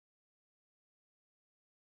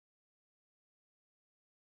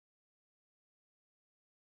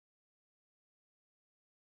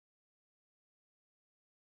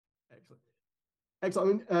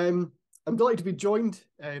Excellent. I'm delighted to be joined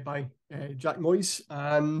by Jack Moyes,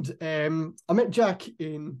 and I met Jack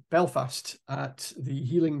in Belfast at the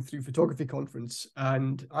Healing Through Photography conference,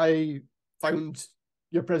 and I found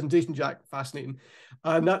your presentation, Jack, fascinating,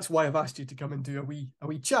 and that's why I've asked you to come and do a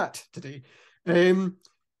wee chat today. Um,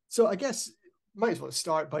 so I guess might as well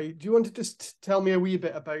start by, do you want to just tell me a wee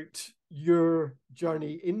bit about your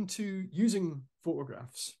journey into using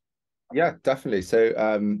photographs? Yeah, definitely.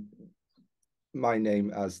 My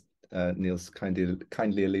name, as Neil's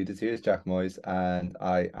kindly alluded to, is Jack Moyes, and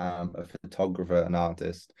I am a photographer and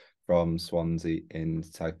artist from Swansea in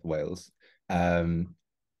South Wales. Um,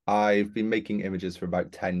 I've been making images for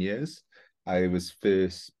about 10 years. I was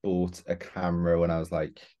first bought a camera when I was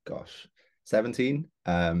like, gosh, 17,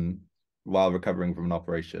 while recovering from an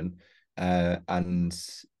operation, and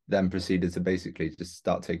then proceeded to basically just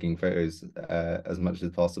start taking photos as much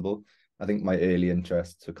as possible. I think my early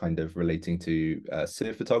interests were kind of relating to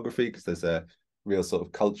surf photography because there's a real sort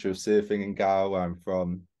of culture of surfing in Gower where I'm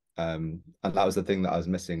from. And that was the thing that I was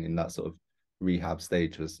missing in that sort of rehab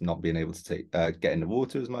stage, was not being able to get in the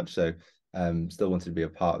water as much. So still wanted to be a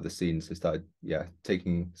part of the scene. So started,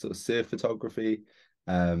 taking sort of surf photography.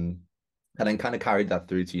 And then kind of carried that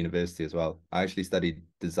through to university as well. I actually studied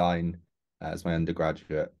design as my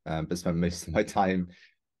undergraduate, but spent most of my time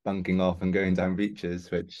bunking off and going down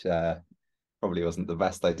beaches, which probably wasn't the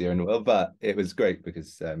best idea in the world, but it was great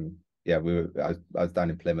because I was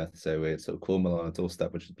down in Plymouth, so we're sort of Cornwall on a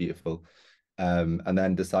doorstep, which is beautiful. And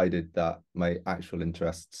then decided that my actual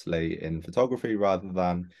interests lay in photography rather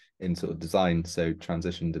than in sort of design. So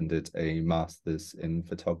transitioned and did a master's in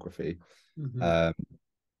photography. Mhm. Um,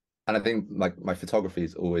 and I think like my photography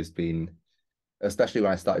has always been, especially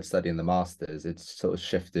when I started studying the masters, it's sort of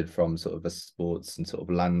shifted from sort of a sports and sort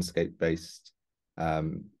of landscape based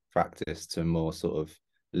practice to more sort of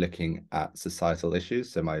looking at societal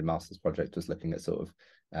issues. So my master's project was looking at sort of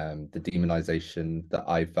the demonization that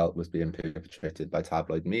I felt was being perpetrated by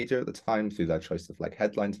tabloid media at the time through their choice of like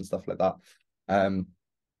headlines and stuff like that. Um,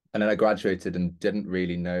 and then I graduated and didn't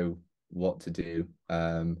really know what to do.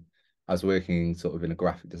 I was working sort of in a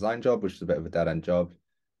graphic design job, which is a bit of a dead end job.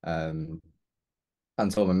 Um,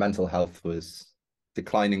 and so my mental health was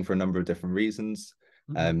declining for a number of different reasons.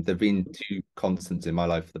 Mhm. There've been two constants in my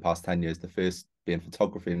life for the past 10 years. The first being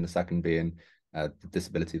photography, and the second being the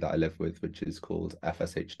disability that I live with, which is called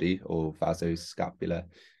FSHD, or vasoscapular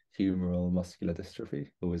humeral muscular dystrophy.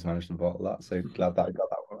 Always managed to bottle that. So glad that I got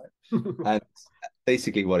that one right. And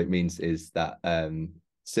basically what it means is that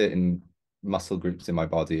certain muscle groups in my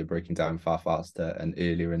body are breaking down far faster and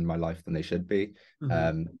earlier in my life than they should be. Mhm.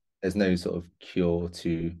 Um, there's no sort of cure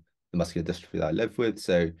to the muscular dystrophy that I live with.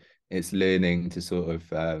 So it's learning to sort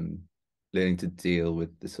of learning to deal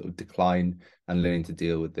with the sort of decline and learning to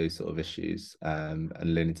deal with those sort of issues, and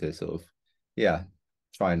learning to sort of, yeah,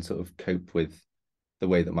 try and sort of cope with the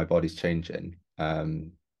way that my body's changing.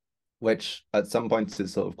 Which at some points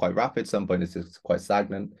is sort of quite rapid, some points it's quite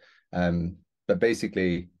stagnant. But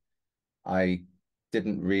basically, I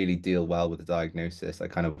didn't really deal well with the diagnosis. I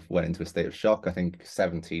kind of went into a state of shock. I think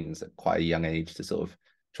 17 is at quite a young age to sort of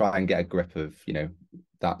try and get a grip of,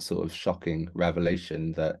 that sort of shocking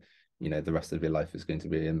revelation that, the rest of your life is going to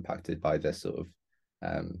be impacted by this sort of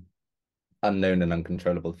um, unknown and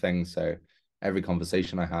uncontrollable thing. So every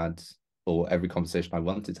conversation I had, or every conversation I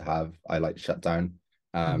wanted to have, I like shut down,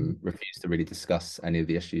 Mhm. refused to really discuss any of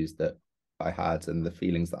the issues that I had and the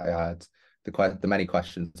feelings that I had, the many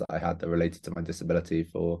questions that I had that related to my disability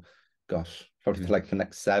for, gosh, probably like the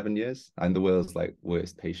next 7 years. I'm the world's like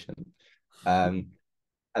worst patient. Um,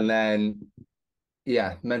 and then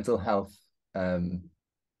yeah, mental health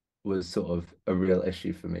was sort of a real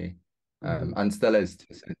issue for me. Mhm. And still is to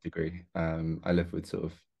a certain degree. I live with sort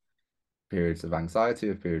of periods of anxiety,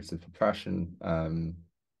 of periods of depression.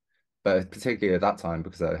 But particularly at that time,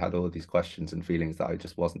 because I had all of these questions and feelings that I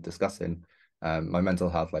just wasn't discussing, my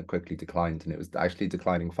mental health like quickly declined, and it was actually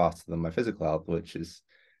declining faster than my physical health, which is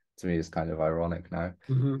to me is kind of ironic now.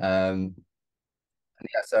 Mhm. And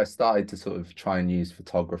yeah, so I started to sort of try and use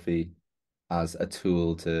photography as a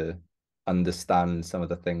tool to understand some of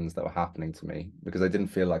the things that were happening to me, because I didn't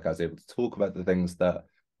feel like I was able to talk about the things that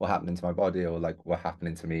were happening to my body or like were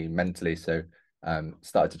happening to me mentally. So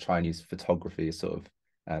started to try and use photography as sort of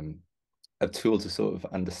um, a tool to sort of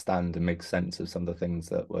understand and make sense of some of the things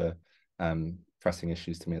that were pressing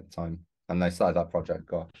issues to me at the time. And I started that project,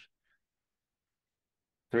 gosh,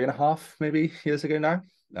 3.5 maybe years ago now.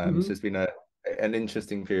 So Mhm. it's been an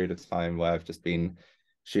interesting period of time where I've just been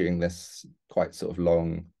shooting this quite sort of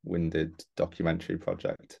long-winded documentary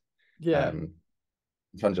project, Yeah. um,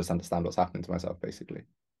 trying to just understand what's happening to myself, basically.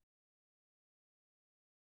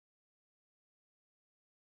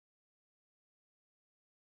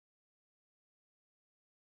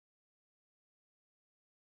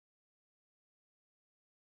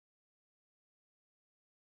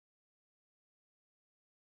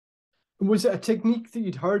 And was it a technique that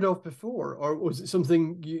you'd heard of before, or was it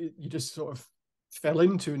something you just sort of fell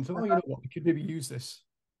into and thought, oh, you know what, I could maybe use this?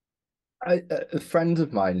 A friend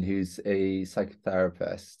of mine who's a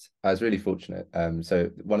psychotherapist, I was really fortunate.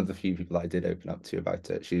 So one of the few people that I did open up to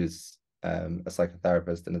about it, she was a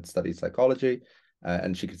psychotherapist and had studied psychology,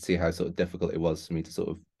 and she could see how sort of difficult it was for me to sort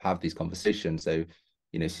of have these conversations. So,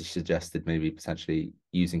 she suggested maybe potentially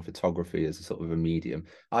using photography as a sort of a medium.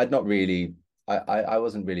 I'd not really, I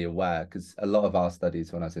wasn't really aware because a lot of our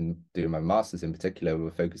studies when I was doing my master's in particular, we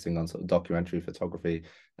were focusing on sort of documentary photography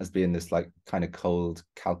as being this like kind of cold,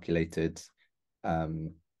 calculated,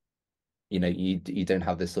 um, you don't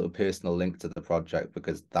have this sort of personal link to the project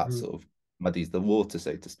because that Mhm. sort of muddies the water,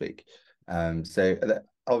 so to speak. So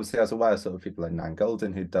obviously I was aware of sort of people like Nan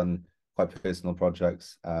Golden who'd done quite personal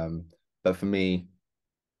projects. But for me,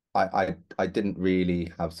 I didn't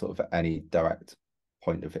really have sort of any direct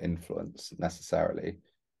point of influence necessarily.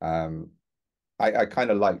 Um, I kind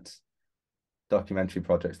of liked documentary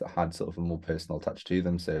projects that had sort of a more personal touch to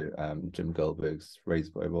them. So Jim Goldberg's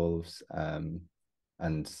Raised by Wolves, and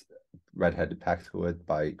Red-Headed Peckerwood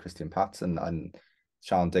by Christian Patton, and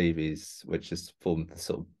Sean Davies, which has formed the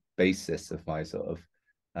sort of basis of my sort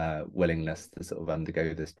of willingness to sort of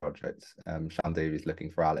undergo this project. Sean Davies Looking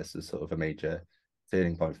for Alice was sort of a major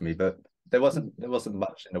turning point for me, but there wasn't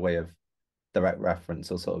much in the way of direct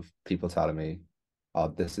reference or sort of people telling me, oh,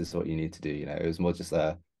 this is what you need to do. It was more just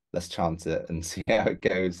a let's chance it and see how it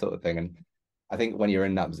goes sort of thing. And I think when you're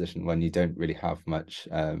in that position, when you don't really have much,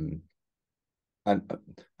 I'm,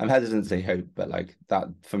 I'm hesitant to say hope, but like that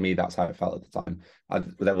for me, that's how it felt at the time.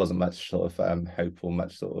 There wasn't much sort of hope or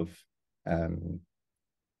much sort of um,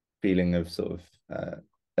 feeling of sort of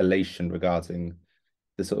elation regarding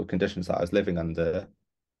the sort of conditions that I was living under.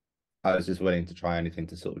 I was just willing to try anything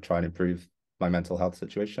to sort of try and improve my mental health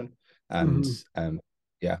situation. And Mhm.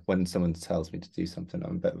 yeah, when someone tells me to do something,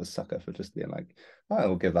 I'm a bit of a sucker for just being like, oh,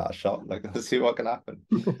 I'll give that a shot. Like, let's see what can happen,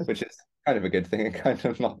 which is kind of a good thing and kind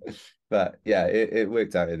of not. But yeah, it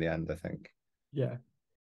worked out in the end, I think. Yeah.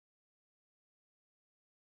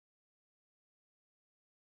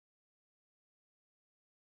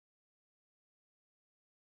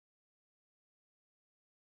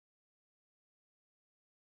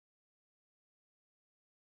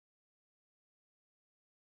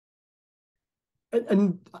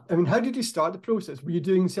 And I mean, how did you start the process? Were you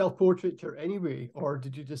doing self-portraiture anyway, or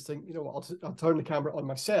did you just think, you know what, I'll turn the camera on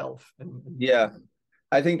myself and Yeah,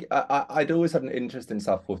 I think I'd always had an interest in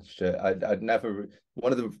self-portraiture. I'd never,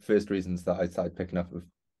 one of the first reasons that I started picking up a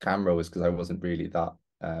camera was because I wasn't really that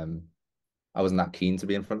I wasn't that keen to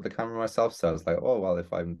be in front of the camera myself. So I was like, oh well,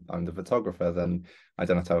 if I'm the photographer, then I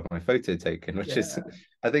don't have to have my photo taken, which is yeah,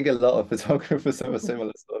 I think a lot of photographers have a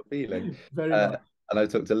similar sort of feeling. very Uh, much. and I've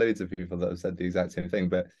talked to loads of people that have said the exact same thing.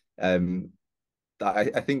 But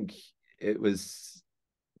I think it was,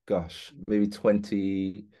 gosh, maybe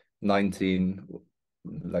 2019,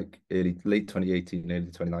 like late 2018, early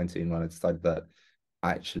 2019, when I decided that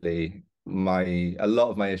actually a lot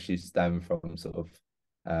of my issues stem from sort of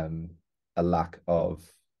a lack of,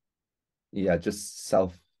 yeah, just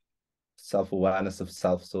self-awareness of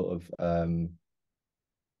self sort of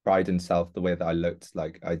pride in self, the way that I looked.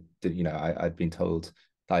 Like I did, I'd been told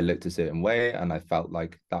that I looked a certain way and I felt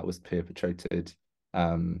like that was perpetrated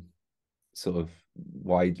um sort of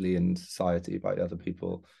widely in society by other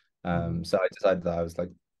people. Mhm. So I decided that I was like,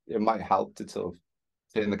 it might help to sort of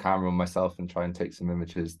turn the camera on myself and try and take some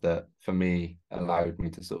images that for me allowed me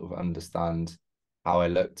to sort of understand how I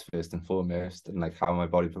looked first and foremost and like how my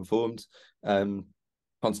body performed. Um,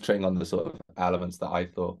 Concentrating on the sort of elements that I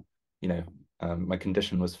thought, you know, my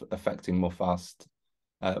condition was affecting more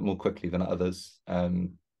quickly than others.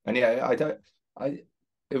 And yeah, I,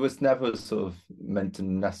 it was never sort of meant to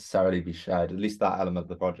necessarily be shared. At least that element of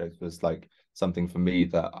the project was like something for me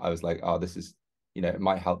that I was like, oh, this is, it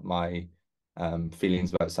might help my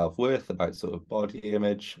feelings about self-worth, about sort of body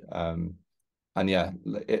image. And yeah,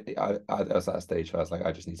 I was at a stage where I was like,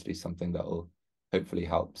 I just need to do something that will hopefully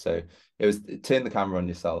help. So it was turn the camera on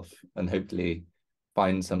yourself and hopefully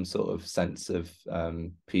find some sort of sense of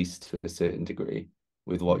peace to a certain degree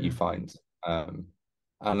with what you Yeah. find.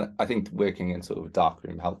 And I think working in sort of a dark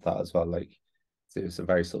room helped that as well. Like it was a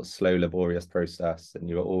very sort of slow, laborious process, and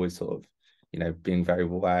you were always sort of, being very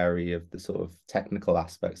wary of the sort of technical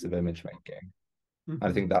aspects of image making. And I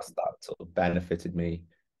Mhm. think that sort of benefited me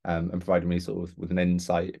and provided me sort of with an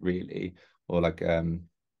insight really, or like an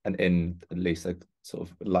in at least I sort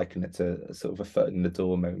of liken it to a sort of a foot in the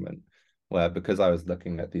door moment where because I was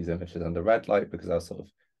looking at these images under red light, because I was sort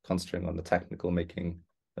of concentrating on the technical making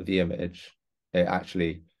of the image, it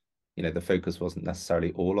actually, you know, the focus wasn't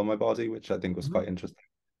necessarily all on my body, which I think was quite interesting.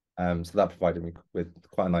 So that provided me with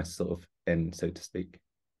quite a nice sort of in, so to speak.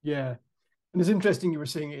 Yeah. And it's interesting you were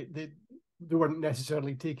saying they weren't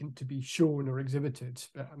necessarily taken to be shown or exhibited,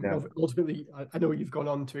 but ultimately, I know you've gone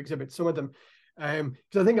on to exhibit some of them.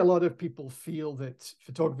 Because I think a lot of people feel that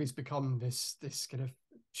photography's become this kind of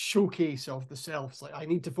showcase of the self. It's like, I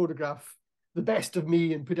need to photograph the best of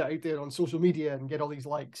me and put it out there on social media and get all these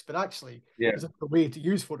likes. But actually, there's a way to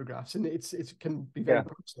use photographs, and it can be very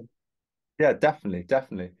personal. Yeah, definitely,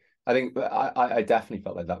 definitely. I think I definitely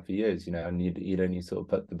felt like that for years, you know, and you'd only sort of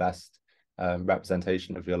put the best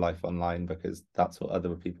representation of your life online because that's what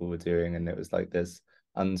other people were doing, and it was like this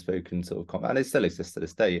unspoken sort of and it still exists to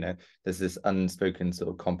this day, you know. There's this unspoken sort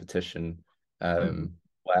of competition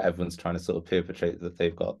where everyone's trying to sort of perpetrate that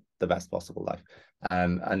they've got the best possible life.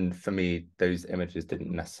 And for me, those images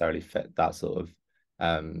didn't necessarily fit that sort of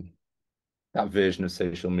that version of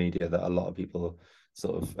social media that a lot of people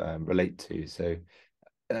sort of relate to. So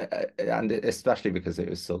and especially because it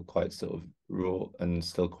was still quite sort of raw and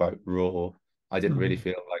still quite raw, I didn't really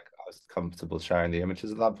feel like I was comfortable sharing the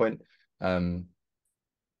images at that point.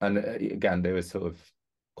 And again, they were sort of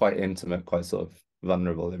quite intimate, quite sort of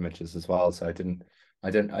vulnerable images as well. So I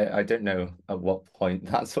don't know at what point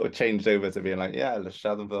that sort of changed over to being like, yeah, let's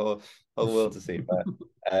share them for the whole world to see. But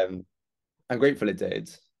I'm grateful it did.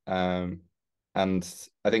 And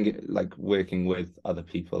I think like working with other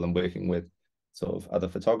people and working with sort of other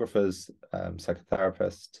photographers,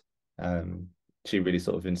 psychotherapists, she really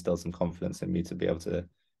sort of instilled some confidence in me to be able to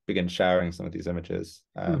begin sharing some of these images.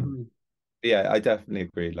 Yeah, I definitely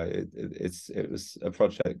agree. Like it was a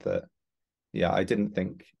project that, yeah, I didn't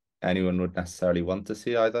think anyone would necessarily want to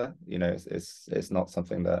see either. You know, it's not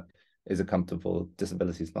something that is a comfortable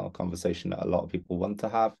disability. It's not a conversation that a lot of people want to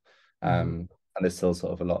have. And there's still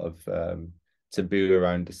sort of a lot of taboo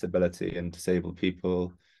around disability and disabled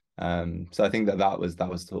people. So I think that was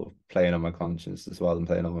sort of playing on my conscience as well and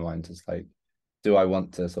playing on my mind. Just like, do I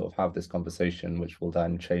want to sort of have this conversation, which will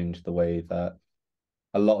then change the way that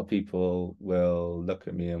a lot of people will look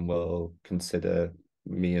at me and will consider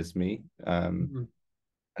me as me. And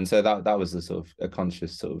so that was a sort of a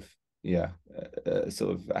conscious sort of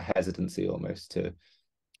sort of a hesitancy almost to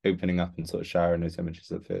opening up and sort of sharing those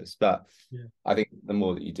images at first. But I think the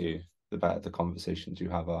more that you do, the better the conversations you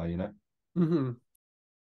have are, you know.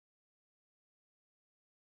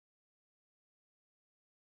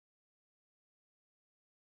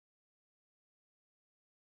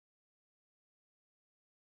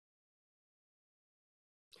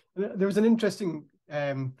 There was an interesting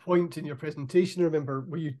point in your presentation, I remember,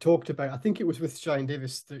 where you talked about, I think it was with Shine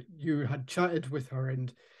Davis, that you had chatted with her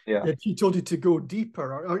and that she told you to go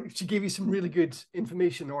deeper, or she gave you some really good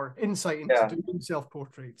information or insight into doing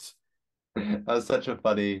self-portraits. That was such a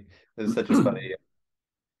funny,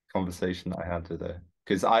 conversation I had with her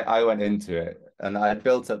because I went into it and I had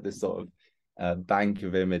built up this sort of bank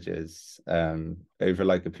of images over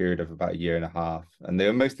like a period of about a year and a half, and they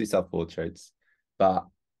were mostly self-portraits, but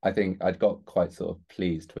I think I'd got quite sort of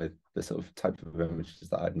pleased with the sort of type of images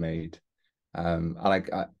that I'd made. And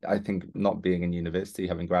I think not being in university,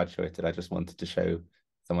 having graduated, I just wanted to show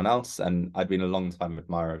someone else. And I'd been a long time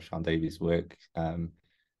admirer of Sean Davies' work.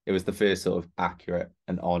 It was the first sort of accurate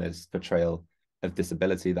and honest portrayal of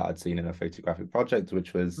disability that I'd seen in a photographic project,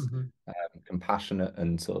 which was compassionate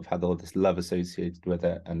and sort of had all this love associated with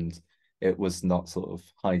it. And it was not sort of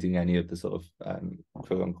hiding any of the sort of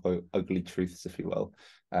quote unquote ugly truths, if you will,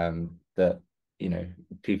 that, you know,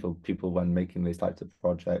 people when making these types of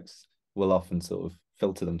projects will often sort of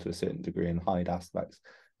filter them to a certain degree and hide aspects.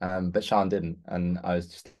 But Sean didn't. And I was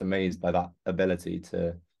just amazed by that ability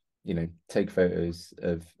to, you know, take photos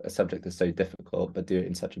of a subject that's so difficult, but do it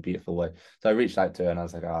in such a beautiful way. So I reached out to her and I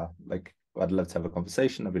was like, like, I'd love to have a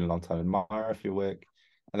conversation. I've been a long time admirer of your work.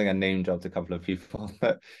 I think I name dropped a couple of people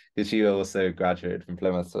because she also graduated from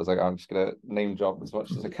Plymouth. So I was like, I'm just gonna name drop as much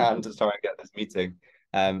as I can to try and get this meeting.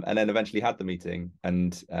 And then eventually had the meeting,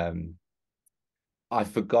 and I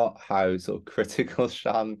forgot how sort of critical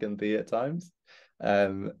Shan can be at times.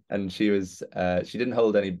 And she didn't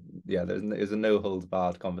hold any, it was a no holds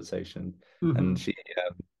barred conversation. And she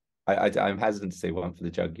I'm hesitant to say one for the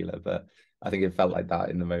jugular, but I think it felt like that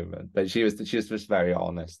in the moment. But she was just very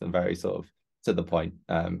honest and very sort of to the point.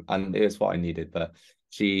 And it was what I needed. But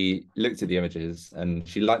she looked at the images and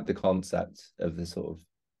she liked the concept of the sort of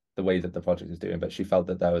the way that the project was doing, but she felt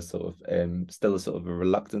that there was sort of still a sort of a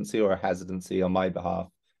reluctancy or a hesitancy on my behalf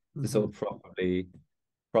to sort of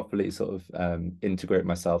properly sort of integrate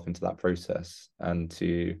myself into that process and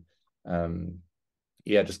to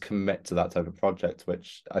just commit to that type of project,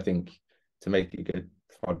 which I think to make a good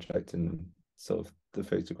project in sort of the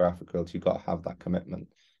photographic world, you've got to have that commitment,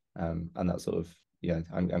 and that sort of, yeah,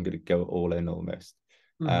 I'm going to go all in almost.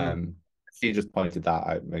 She just pointed that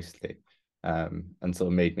out mostly, and sort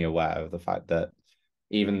of made me aware of the fact that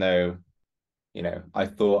even though, you know, I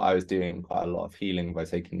thought I was doing quite a lot of healing by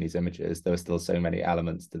taking these images, there were still so many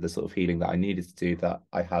elements to the sort of healing that I needed to do that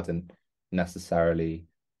I hadn't necessarily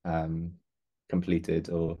completed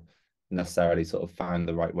or necessarily sort of found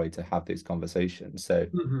the right way to have these conversations. So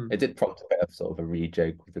it did prompt a bit of sort of a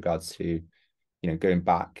re-joke with regards to, you know, going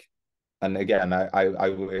back. And again,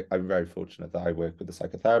 I'm very fortunate that I work with a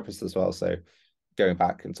psychotherapist as well. So going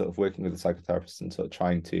back and sort of working with a psychotherapist and sort of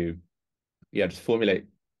trying to, yeah, just formulate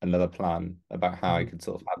another plan about how I could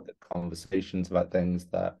sort of have the conversations about things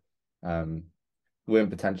that weren't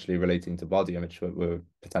potentially relating to body image, but were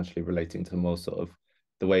potentially relating to more sort of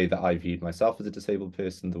the way that I viewed myself as a disabled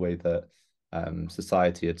person, the way that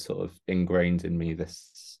society had sort of ingrained in me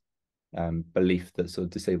this belief that sort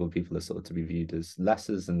of disabled people are sort of to be viewed as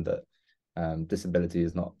lessers, and that disability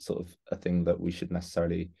is not sort of a thing that we should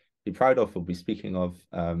necessarily be proud of or be speaking of.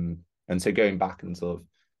 And so going back and sort of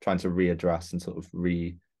trying to readdress and sort of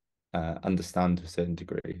understand to a certain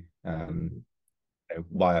degree you know,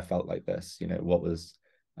 why I felt like this, you know, what was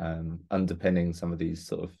underpinning some of these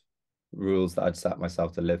sort of rules that I'd set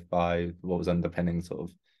myself to live by, what was underpinning sort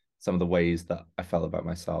of some of the ways that I felt about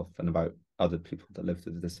myself and about other people that lived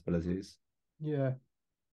with disabilities. Yeah.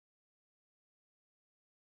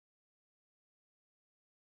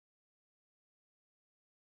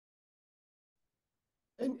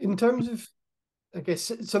 In terms of, I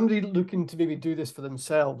guess, somebody looking to maybe do this for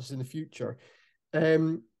themselves in the future,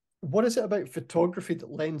 what is it about photography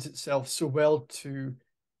that lends itself so well to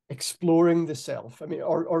exploring the self? I mean,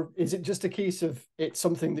 or is it just a case of it's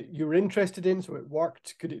something that you're interested in, so it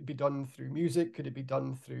worked? Could it be done through music? Could it be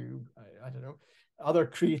done through, I don't know, other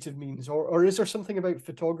creative means? Or is there something about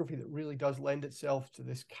photography that really does lend itself to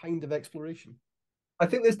this kind of exploration? I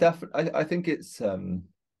think there's definitely, I think it's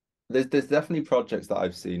there's definitely projects that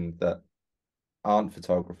I've seen that aren't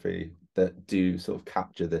photography that do sort of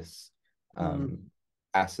capture this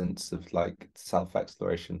essence of like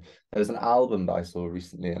self-exploration. There was an album that I saw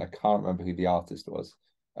recently, and I can't remember who the artist was,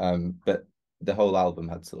 but the whole album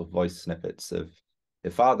had sort of voice snippets of her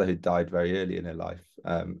father who died very early in her life,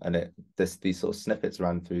 and these sort of snippets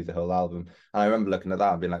ran through the whole album. And I remember looking at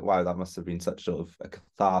that and being like, wow, that must have been such sort of a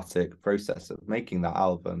cathartic process of making that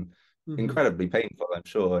album. Incredibly painful, I'm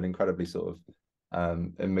sure, and incredibly sort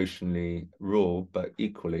of emotionally raw, but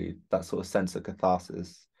equally that sort of sense of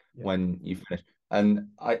catharsis when you finish. And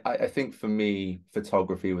I think for me,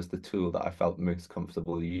 photography was the tool that I felt most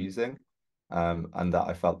comfortable using, and that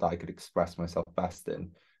I felt that I could express myself best in.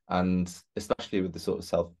 And especially with the sort of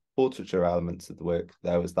self-portraiture elements of the work,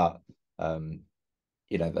 there was that,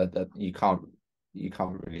 you know, that you can't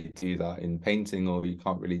really do that in painting, or you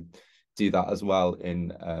can't really do that as well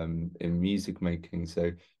in music making.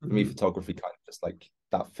 So for me, photography kind of just like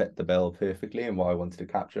that fit the bill perfectly and what I wanted to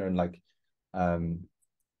capture. And like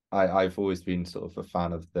I've always been sort of a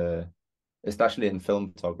fan of especially in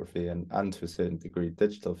film photography and to a certain degree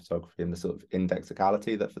digital photography, and the sort of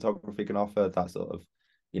indexicality that photography can offer. That sort of,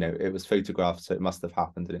 you know, it was photographed, so it must have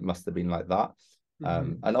happened and it must have been like that.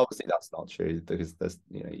 And obviously that's not true, because there's,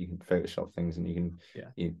 you know, you can Photoshop things and you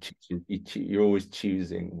can you're always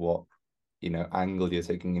choosing what, you know, angle you're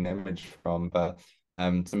taking an image from. But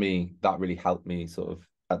to me, that really helped me sort of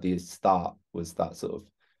at the start, was that sort of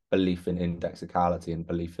belief in indexicality and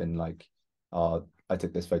belief in like, oh, I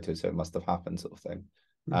took this photo, so it must have happened, sort of thing.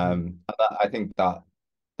 I think that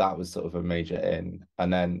was sort of a major in.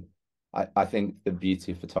 And then I think the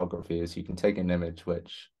beauty of photography is you can take an image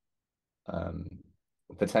which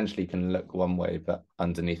potentially can look one way, but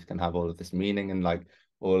underneath can have all of this meaning and like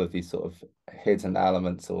all of these sort of hidden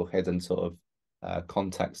elements or hidden sort of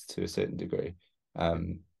context to a certain degree.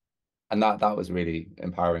 And that was really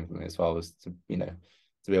empowering for me as well, was to, you know,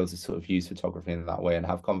 to be able to sort of use photography in that way and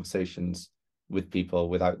have conversations with people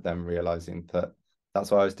without them realizing that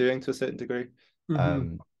that's what I was doing to a certain degree.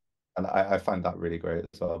 And I find that really great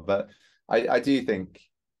as well. But I do think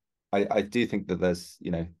that there's,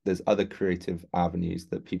 you know, there's other creative avenues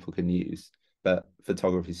that people can use, but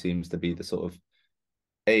photography seems to be the sort of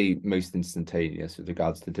most instantaneous with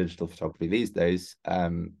regards to digital photography these days,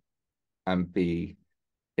 and B,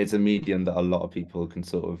 it's a medium that a lot of people can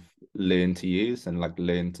sort of learn to use and like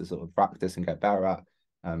learn to sort of practice and get better at,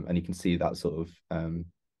 and you can see that sort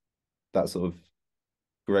of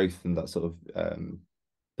growth and that sort of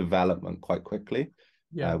development quite quickly,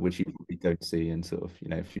 which you probably don't see in sort of, you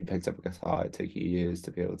know, if you picked up a guitar, it'd take you years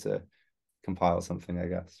to be able to compile something, I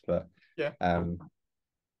guess. But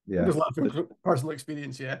Yeah. There's a lot of personal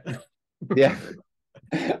experience, yeah. Yeah.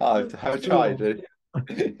 I've So, tried.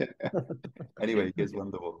 Anyway, here's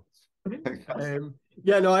Wonderwall.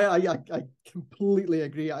 yeah, no, I completely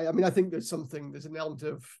agree. I mean, I think there's an element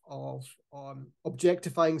of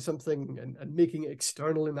objectifying something and making it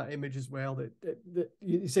external in that image as well. That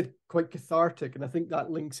you said quite cathartic, and I think that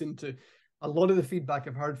links into a lot of the feedback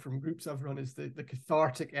I've heard from groups I've run is the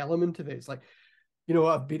cathartic element of it. It's like,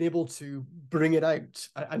 I've been able to bring it out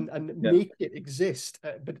and Yeah. make it exist,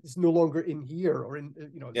 but it's no longer in here or it's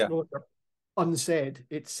Yeah. no longer unsaid.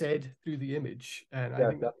 It's said through the image, and I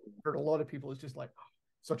think for a lot of people, it's just like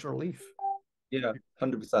such a relief. Yeah,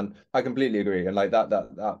 100%. I completely agree. And like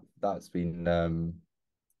that's been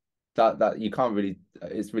that you can't really,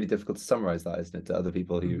 it's really difficult to summarize that, isn't it, to other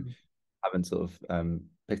people who haven't sort of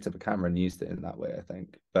picked up a camera and used it in that way, I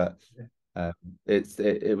think. But um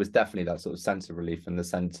it was definitely that sort of sense of relief and the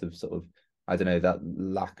sense of sort of, I don't know, that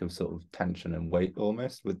lack of sort of tension and weight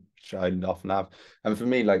almost, which I often have. And for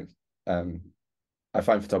me, like I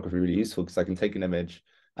find photography really useful because I can take an image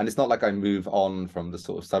and it's not like I move on from the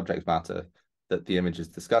sort of subject matter that the image is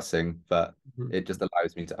discussing, but it just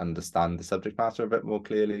allows me to understand the subject matter a bit more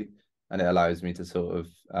clearly, and it allows me to sort of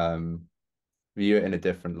view it in a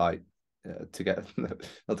different light. To get not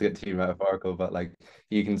to get too metaphorical, but like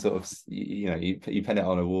you can sort of you pin it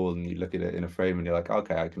on a wall and you look at it in a frame and you're like,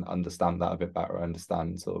 okay, I can understand that a bit better. I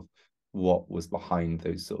understand sort of what was behind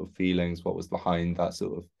those sort of feelings, what was behind that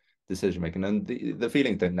sort of decision making, and the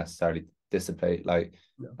feelings don't necessarily dissipate. Like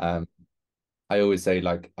I always say,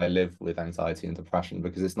 like, I live with anxiety and depression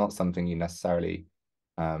because it's not something you necessarily,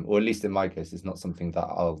 or at least in my case, it's not something that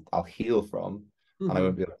I'll heal from, and I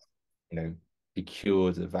won't be able to, be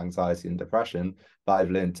cured of anxiety and depression. But I've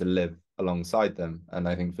learned to live alongside them, and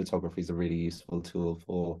I think photography is a really useful tool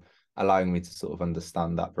for allowing me to sort of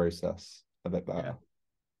understand that process a bit better.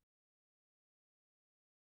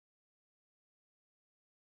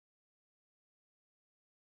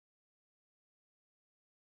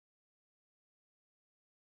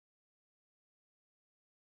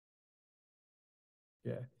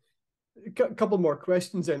 Yeah. Yeah. A couple more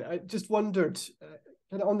questions in. I just wondered,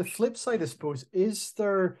 kind of on the flip side, I suppose, is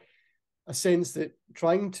there a sense that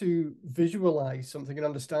trying to visualize something and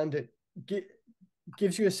understand it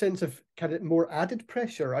gives you a sense of kind of more added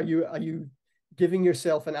pressure? Are you giving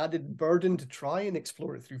yourself an added burden to try and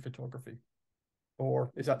explore it through photography,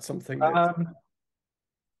 or is that something that?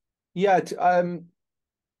 Yeah,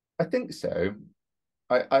 I think so.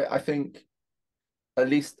 I think, at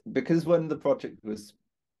least because when the project was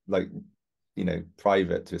like,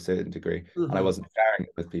 private to a certain degree, and I wasn't sharing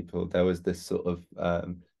it with people, there was this sort of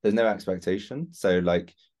there's no expectation. So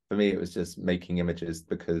like for me, it was just making images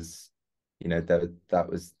because that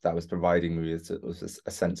was providing me with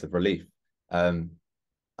a sense of relief.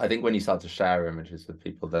 I think when you start to share images with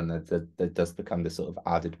people, then there does become this sort of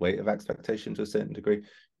added weight of expectation to a certain degree.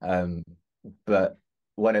 But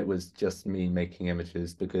when it was just me making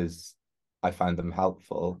images because I found them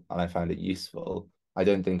helpful and I found it useful, I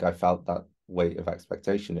don't think I felt that weight of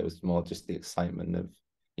expectation. It was more just the excitement of,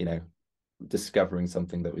 discovering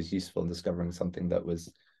something that was useful and discovering something that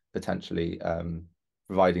was potentially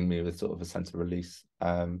providing me with sort of a sense of release.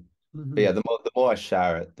 But yeah, the more I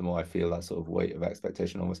share it, the more I feel that sort of weight of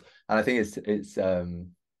expectation almost. And I think it's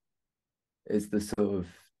the sort of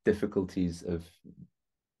difficulties of,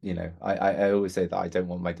 I always say that I don't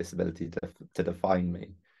want my disability to define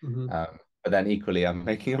me. But then equally, I'm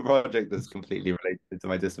making a project that's completely related to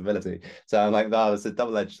my disability. So I'm like, wow, it's a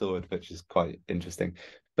double-edged sword, which is quite interesting.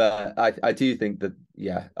 But I do think that,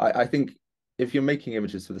 yeah, I think if you're making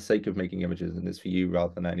images for the sake of making images and it's for you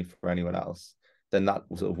rather than for anyone else, then that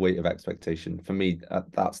sort of weight of expectation for me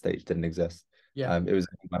at that stage didn't exist. Yeah. It was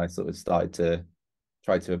when I sort of started to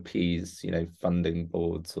try to appease, funding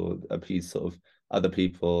boards or appease sort of other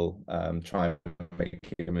people, try and make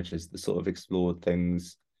images that sort of explored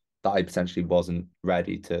things that I potentially wasn't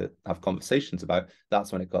ready to have conversations about.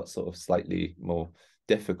 That's when it got sort of slightly more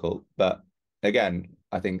difficult. But again,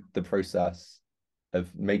 I think the process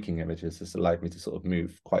of making images has allowed me to sort of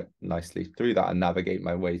move quite nicely through that and navigate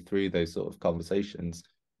my way through those sort of conversations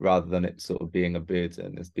rather than it sort of being a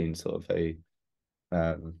burden. It's been sort of a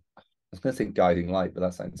I was going to say guiding light, but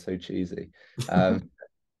that sounds so cheesy.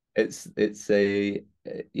 It's a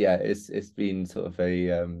yeah, it's been sort of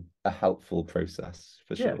a helpful process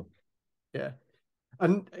for sure. Yeah.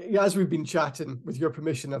 And as we've been chatting, with your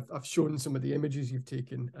permission, I've shown some of the images you've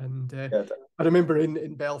taken, and I remember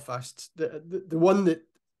in Belfast, the one that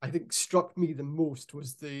I think struck me the most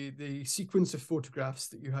was the sequence of photographs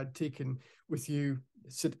that you had taken with you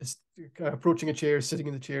approaching a chair, sitting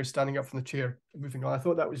in the chair, standing up from the chair, moving on. I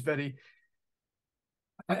thought that was very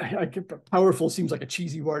powerful. Seems like a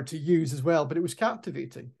cheesy word to use as well, but it was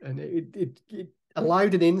captivating, and it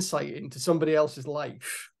allowed an insight into somebody else's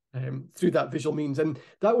life through that visual means, and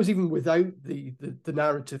that was even without the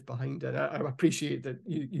narrative behind it. I appreciate that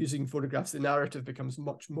using photographs, the narrative becomes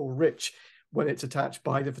much more rich when it's attached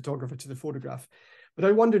by the photographer to the photograph. But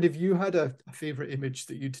I wondered if you had a favorite image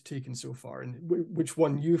that you'd taken so far, and which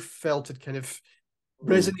one you felt had kind of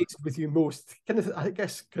resonated with you most. Kind of, I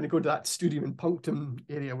guess, kind of go to that studium and punctum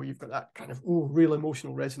area where you've got that kind of real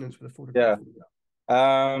emotional resonance with a photograph.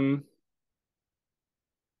 Yeah.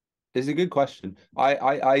 It's a good question.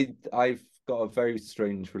 I've got a very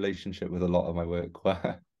strange relationship with a lot of my work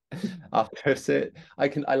where after a certain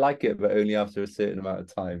I like it, but only after a certain amount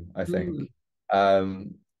of time, I think.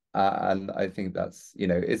 And I think that's,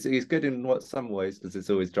 it's good in some ways because it's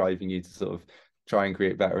always driving you to sort of try and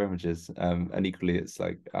create better images. And equally it's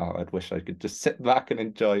like, oh, I'd wish I could just sit back and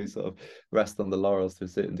enjoy, sort of rest on the laurels to a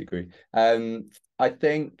certain degree. I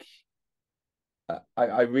think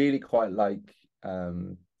I really quite like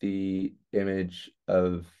the image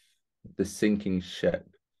of the sinking ship.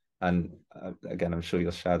 And again, I'm sure you'll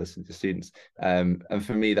share this with your students. And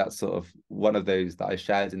for me, that's sort of one of those that I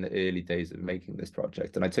shared in the early days of making this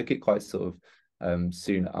project. And I took it quite sort of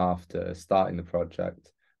soon after starting the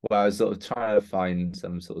project, where I was sort of trying to find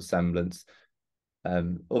some sort of semblance.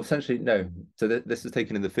 Or essentially, no. So this was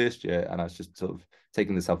taken in the first year, and I was just sort of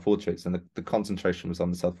taking the self-portraits, and the concentration was on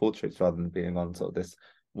the self-portraits rather than being on sort of this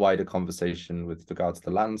wider conversation with regard to the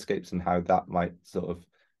landscapes and how that might sort of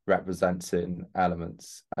represent certain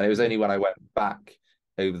elements. And it was only when I went back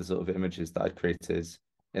over the sort of images that I'd created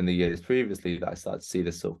in the years previously that I started to see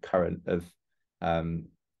this sort of current of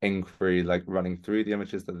inquiry, like running through the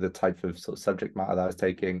images, the type of sort of subject matter that I was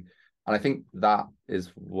taking. And I think that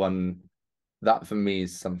for me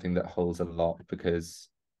is something that holds a lot, because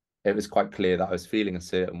it was quite clear that I was feeling a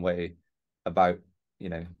certain way about,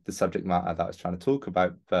 the subject matter that I was trying to talk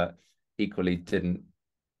about, but equally didn't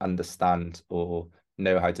understand or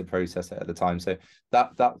know how to process it at the time. So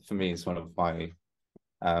that for me is one of my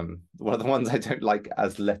one of the ones I don't like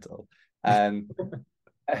as little. I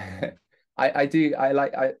like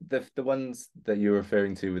the ones that you're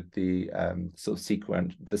referring to with the sort of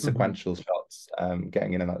sequential shots,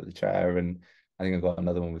 getting in and out of the chair, and I think I've got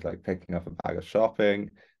another one with like picking up a bag of shopping.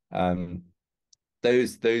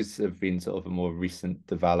 Those have been sort of a more recent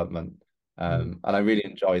development, and I really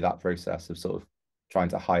enjoy that process of sort of trying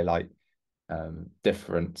to highlight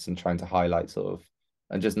difference and trying to highlight sort of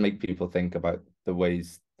and just make people think about the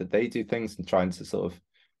ways that they do things, and trying to sort of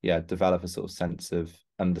develop a sort of sense of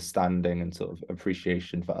understanding and sort of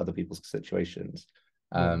appreciation for other people's situations.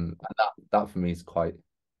 And that for me is quite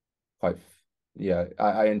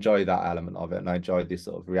I enjoy that element of it, and I enjoy this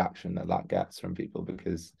sort of reaction that gets from people,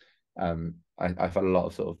 because I've had a lot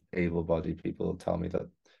of sort of able-bodied people tell me that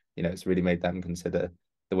it's really made them consider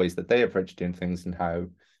the ways that they approach doing things, and how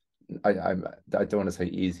I don't want to say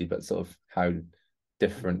easy, but sort of how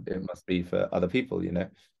different it must be for other people.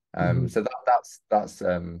 So that's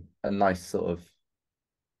a nice sort of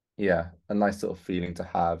feeling to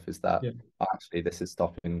have, is that actually this is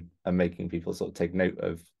stopping and making people sort of take note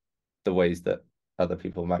of the ways that other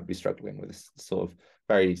people might be struggling with this sort of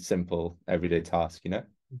very simple everyday task.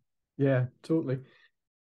 Yeah, totally.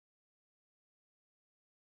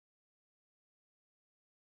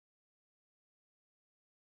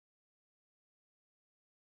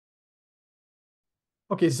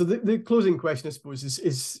 Okay, so the closing question, I suppose,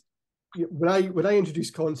 is when I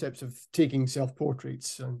introduce concepts of taking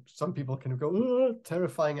self-portraits, and some people kind of go, oh,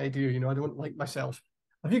 terrifying idea, I don't like myself.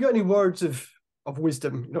 Have you got any words of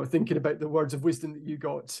wisdom, thinking about the words of wisdom that you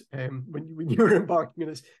got when you were embarking on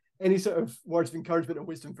this? Any sort of words of encouragement or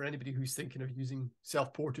wisdom for anybody who's thinking of using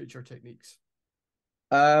self-portraiture techniques?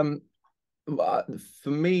 For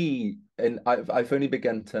me, and I've only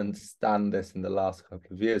begun to understand this in the last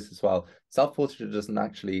couple of years as well. Self-portraiture doesn't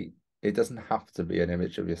have to be an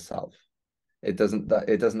image of yourself. It doesn't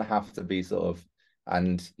have to be sort of,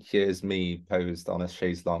 and here's me posed on a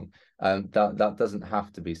chaise longue. That doesn't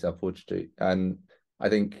have to be self-portraiture. And I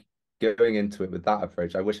think going into it with that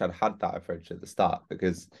approach, I wish I'd had that approach at the start,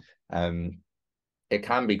 because it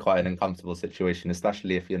can be quite an uncomfortable situation,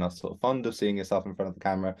 especially if you're not sort of fond of seeing yourself in front of the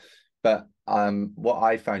camera. But what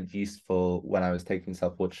I found useful when I was taking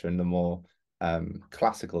self-portraiture in the more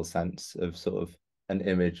classical sense of sort of an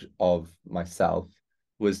image of myself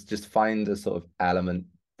was just find a sort of element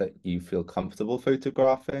that you feel comfortable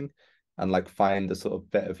photographing. and like find a sort of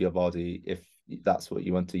bit of your body, if that's what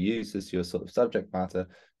you want to use as your sort of subject matter.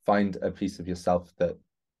 Find a piece of yourself that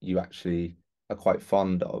you actually are quite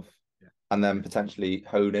fond of, and then potentially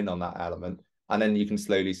hone in on that element, and then you can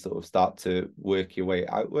slowly sort of start to work your way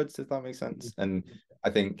outwards, if that makes sense. And I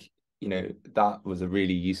think, you know, that was a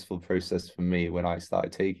really useful process for me when I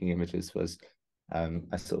started taking images. Was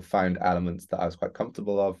I sort of found elements that I was quite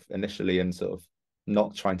comfortable of initially, and sort of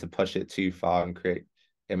not trying to push it too far and create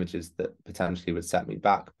images that potentially would set me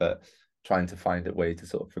back, but trying to find a way to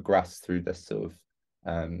sort of progress through this sort of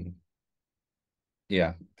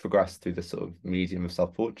progress through the sort of medium of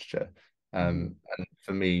self-portraiture. And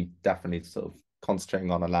for me, definitely sort of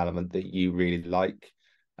concentrating on an element that you really like,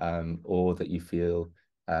 or that you feel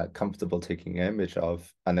comfortable taking an image of,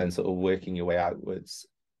 and then sort of working your way outwards,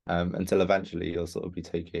 until eventually you'll sort of be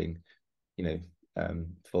taking, you know,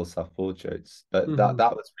 full self-portraits. But that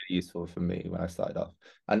was really useful for me when I started off.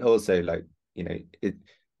 And also, like, you know,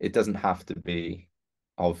 it doesn't have to be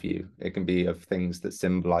of you. It can be of things that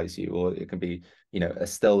symbolize you, or it can be, you know, a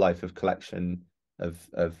still life of collection of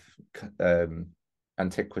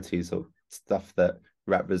antiquities or stuff that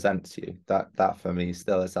represents you. That for me is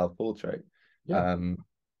still a self-portrait. And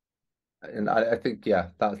I think, yeah,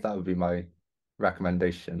 that would be my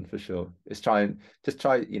recommendation for sure. Is try,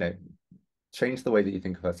 you know, change the way that you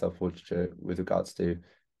think about self-portraiture with regards to,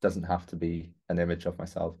 doesn't have to be an image of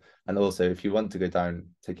myself. And also, if you want to go down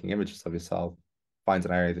taking images of yourself, find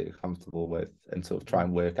an area that you're comfortable with and sort of try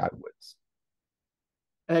and work outwards.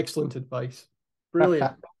 Excellent advice.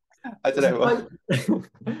 Brilliant. I don't know.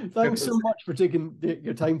 Thanks so much for taking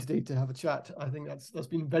your time today to have a chat. I think that's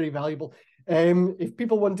been very valuable. If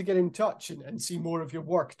people want to get in touch and see more of your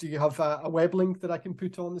work, do you have a web link that I can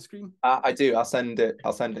put on the screen? I do. I'll send it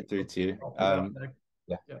through to you.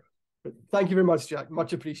 Yeah. But thank you very much, Jack.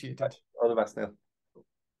 Much appreciated. All the best, Neil.